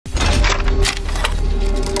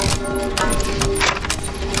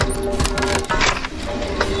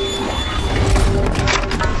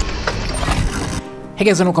Hey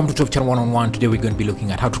guys, and welcome to Top Channel One-on-One. Today we're going to be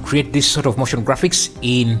looking at how to create this sort of motion graphics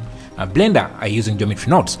in Blender using geometry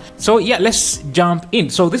nodes. So yeah, let's jump in.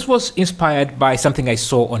 So this was inspired by something I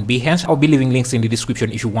saw on Behance. I'll be leaving links in the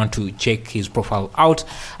description if you want to check his profile out.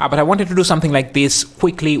 But I wanted to do something like this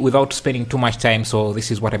quickly without spending too much time. So this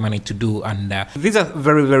is what I managed to do. And these are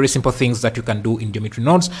very, very simple things that you can do in geometry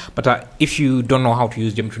nodes. But if you don't know how to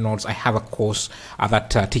use geometry nodes, I have a course that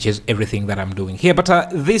teaches everything that I'm doing here. But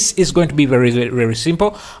this is going to be very, very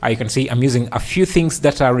simple. You can see I'm using a few things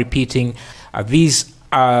that are repeating. These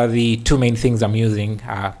are the two main things I'm using.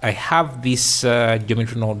 I have this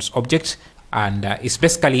geometry nodes object, and it's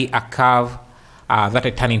basically a curve that I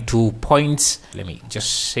turn into points. Let me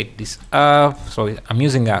just set this up. So I'm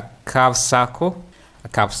using a curved circle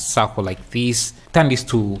like this. Turn this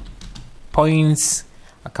to points,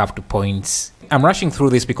 a curve to points. I'm rushing through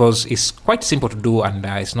this because it's quite simple to do, and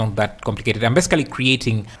it's not that complicated. I'm basically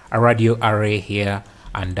creating a radio array here,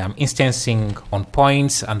 and I'm instancing on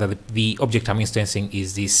points, and the object I'm instancing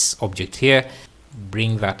is this object here.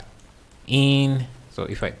 Bring that in. So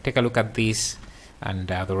if I take a look at this and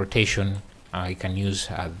the rotation, you can use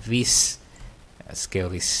this, scale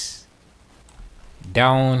this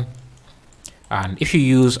down. And if you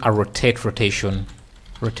use a rotation,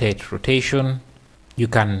 you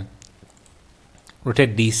can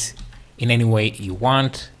rotate this in any way you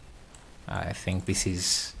want. I think this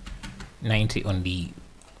is 90 on the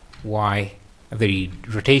Y, the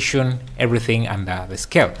rotation, everything, and the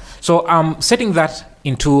scale. So I'm setting that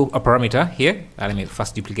into a parameter here. Let me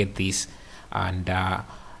first duplicate this, and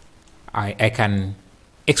I can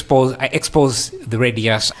expose the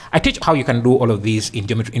radius. I teach how you can do all of these in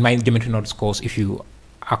my geometry nodes course if you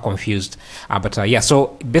are confused. Yeah,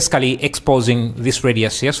 so basically exposing this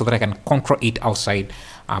radius here so that I can control it outside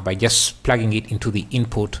by just plugging it into the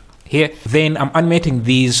input here. Then I'm animating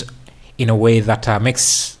these in a way that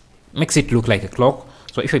makes it look like a clock.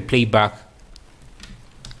 So if I play back,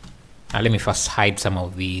 let me first hide some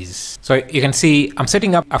of these. So you can see I'm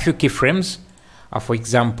setting up a few keyframes. For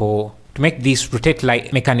example, to make this rotate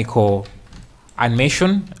like mechanical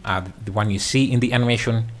animation, the one you see in the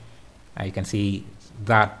animation, you can see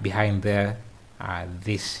that behind there,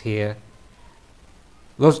 this here.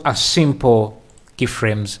 Those are simple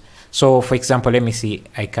keyframes. So for example, let me see,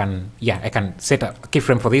 I can set a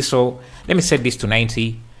keyframe for this. So let me set this to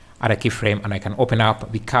 90, add a keyframe, and I can open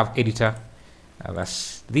up the curve editor.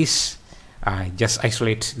 That's this. Just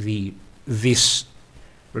isolate this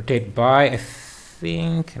rotate by, I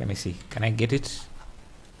think, let me see, can I get it?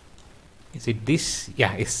 Is it this?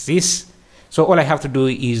 Yeah, it's this. So all I have to do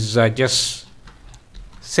is just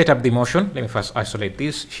set up the motion. Let me first isolate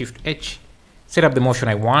this, Shift H, set up the motion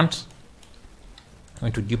I want. I'm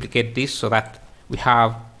going to duplicate this so that we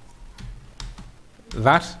have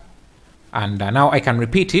that, and now I can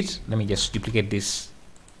repeat it. Let me just duplicate this.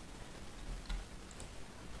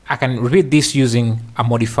 I can repeat this using a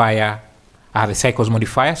modifier, the cycles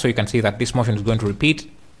modifier, so you can see that this motion is going to repeat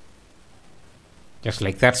just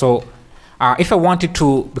like that. So if I wanted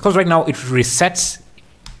to, because right now it resets,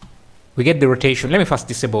 we get the rotation. Let me first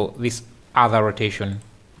disable this other rotation.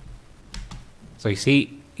 So you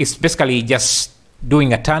see, it's basically just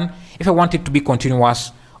doing a turn. If I want it to be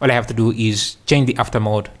continuous, all I have to do is change the after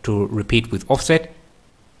mode to repeat with offset,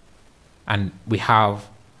 and we have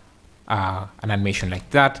an animation like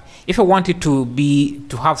that. If I want it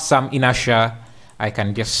to have some inertia, I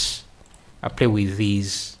can just play with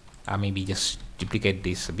these. Maybe just duplicate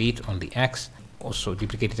this a bit on the X, also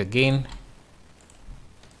duplicate it again.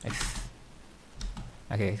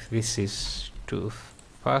 Okay, this is too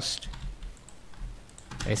fast.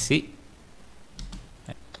 Let's see.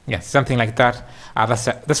 Yeah, something like that.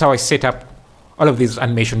 That's how I set up all of these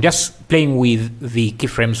animation, just playing with the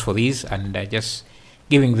keyframes for these, and just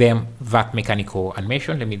giving them that mechanical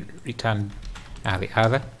animation. Let me return the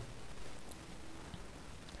other.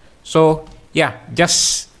 So yeah,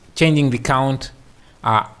 just changing the count,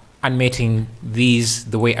 animating these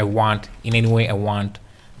the way I want, in any way I want,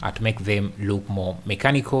 to make them look more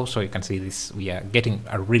mechanical. So you can see this, we are getting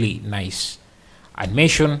a really nice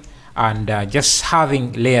animation, and just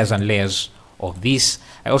having layers and layers of this.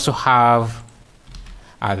 I also have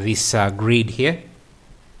this grid here,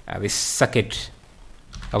 this circuit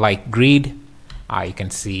like grid, you can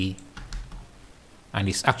see, and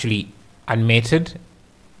it's actually animated,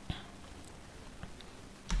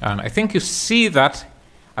 and I think you see that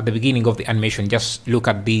at the beginning of the animation. Just look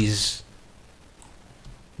at these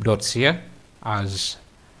dots here as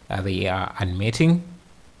they are animating.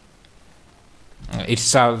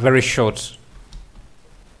 It's a very short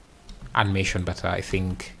animation, but I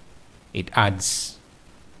think it adds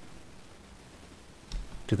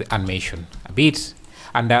to the animation a bit.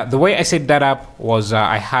 And the way I set that up was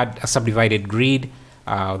I had a subdivided grid.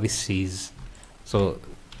 This is so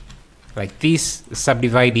like this,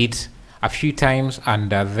 subdivide it a few times, and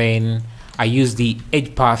then I use the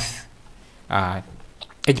edge path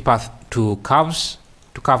to curves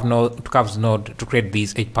node to create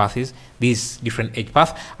these edge paths, these different edge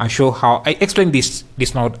paths, and show how I explain this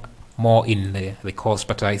node more in the course.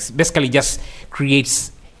 But it basically just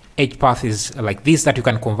creates edge paths like this that you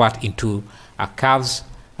can convert into curves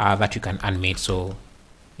that you can animate. So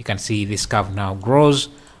you can see this curve now grows.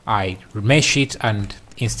 I remesh it and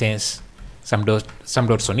instance some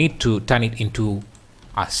dots on it to turn it into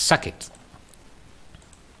a circuit.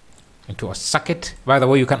 By the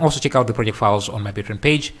way, you can also check out the project files on my Patreon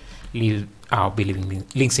page. I'll be leaving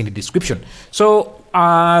links in the description. So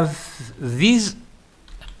these,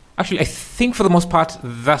 actually, I think for the most part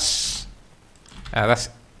that's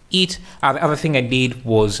it. The other thing I did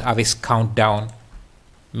was this countdown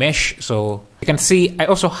mesh. So you can see I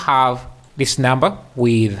also have this number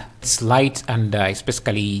with its light, and it's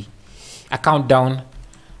basically a countdown.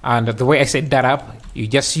 And the way I set that up, you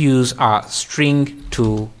just use a string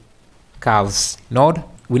to curves node.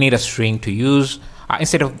 We need a string to use.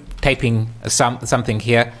 Instead of typing something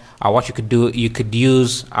here, what you could do, you could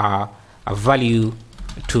use a value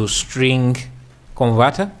to string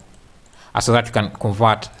converter, so that you can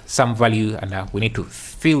convert some value, and we need to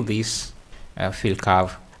fill this fill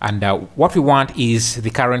curve. And what we want is the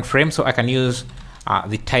current frame, so I can use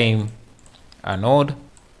the time node,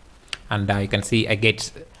 and you can see I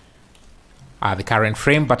get the current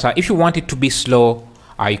frame. But if you want it to be slow,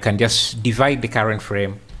 you can just divide the current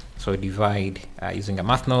frame. So divide using a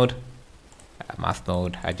math node.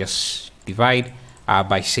 I just divide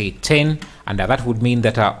by say 10, and that would mean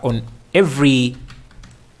that on every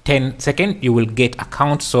 10 seconds you will get a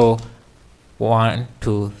count. So 1,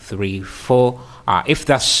 2, 3, 4.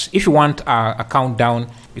 If you want a countdown,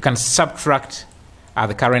 you can subtract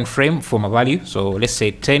the current frame from a value. So let's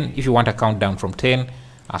say 10. If you want a countdown from 10,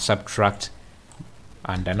 subtract,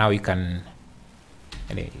 and now you can.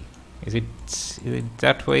 Is it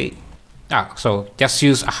that way? So just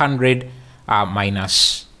use 100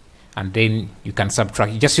 minus, and then you can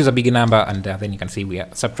subtract. You just use a big number, and then you can see we are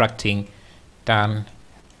subtracting down.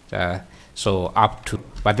 So up to,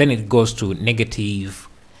 but then it goes to negative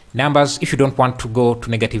numbers. If you don't want to go to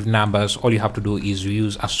negative numbers, all you have to do is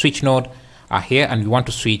use a switch node here, and we want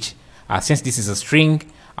to switch. Since this is a string,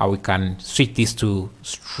 we can switch this to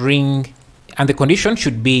string, and the condition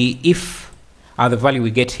should be if the value we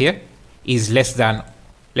get here is less than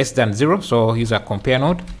 0. So use a compare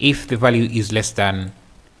node. If the value is less than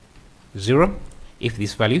 0, if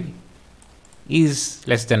this value is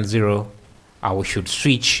less than 0, we should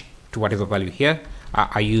switch to whatever value here.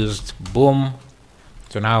 I used boom.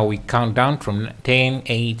 So now we count down from 10,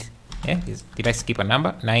 8. Did I skip a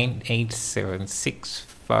number? 9, 8, 7, 6,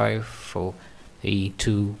 5, 4, 3,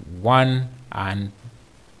 2, 1, and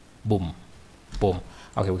boom, boom.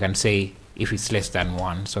 Okay, we can say if it's less than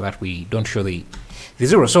 1, so that we don't show the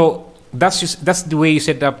 0. So that's the way you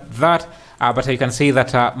set up that. But you can say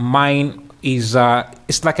that mine is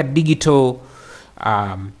it's like a digital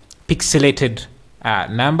pixelated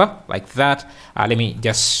number like that. Let me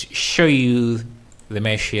just show you the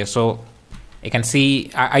mesh here. So you can see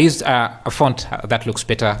I used a font that looks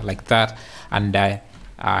better like that, and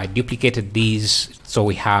I duplicated these so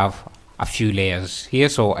we have a few layers here,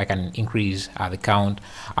 so I can increase the count.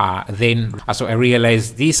 Then so I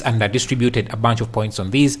realized this, and I distributed a bunch of points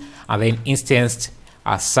on these, and then instanced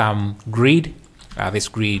some grid, this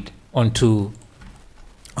grid onto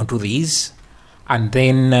these, and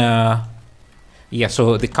then yeah,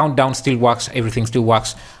 so the countdown still works, everything still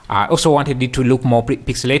works. I also wanted it to look more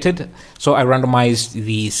pixelated, so I randomized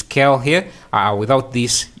the scale here. Without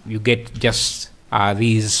this, you get just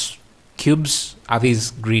these cubes,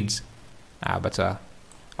 these grids. But I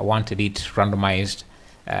wanted it randomized,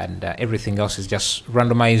 and everything else is just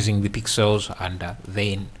randomizing the pixels. And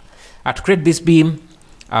then to create this beam,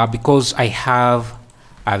 because I have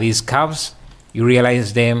these curves, you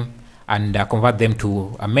realize them and convert them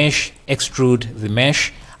to a mesh, extrude the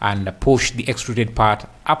mesh, and push the extruded part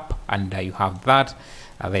up, and you have that.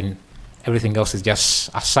 Then everything else is just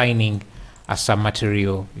assigning some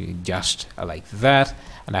material, just like that,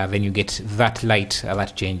 and then you get that light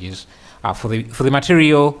that changes. For the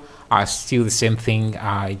material, still the same thing.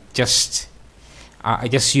 I just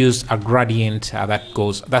used a gradient that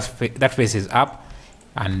goes that faces up,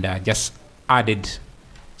 and just added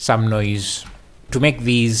some noise to make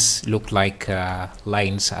these look like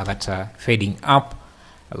lines that are fading up.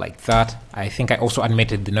 like that. I think I also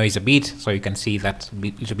animated the noise a bit, so you can see that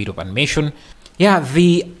little bit of animation. Yeah,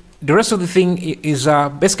 the rest of the thing is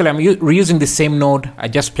basically I'm reusing the same node,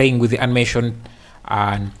 just playing with the animation.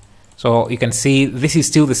 And so you can see this is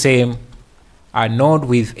still the same node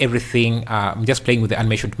with everything. I'm just playing with the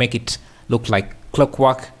animation to make it look like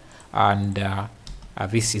clockwork. And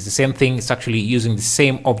this is the same thing. It's actually using the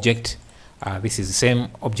same object. This is the same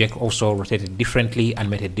object, also rotated differently,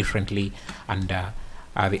 animated differently. And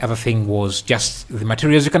the other thing was just the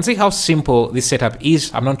materials. You can see how simple this setup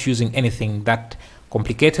is. I'm not using anything that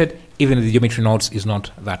complicated. Even the geometry nodes is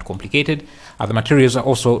not that complicated. The materials are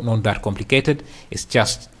also not that complicated. It's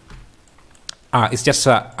just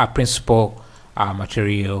a principal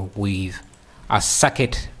material with a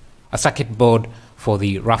circuit board for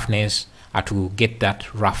the roughness, to get that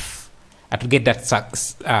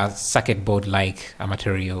circuit board like a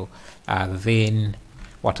material. Then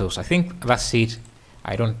what else? I think that's it.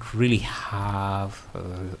 I don't really have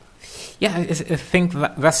yeah, I think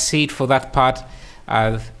that's it for that part.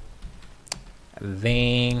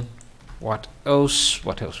 Then what else?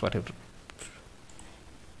 Let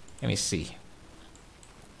me see.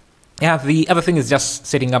 Yeah, the other thing is just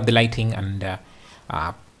setting up the lighting and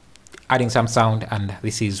adding some sound, and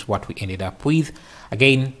this is what we ended up with.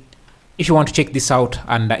 Again, if you want to check this out,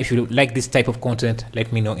 and if you like this type of content,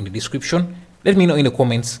 let me know in the description. Let me know in the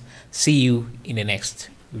comments. See you in the next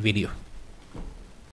video.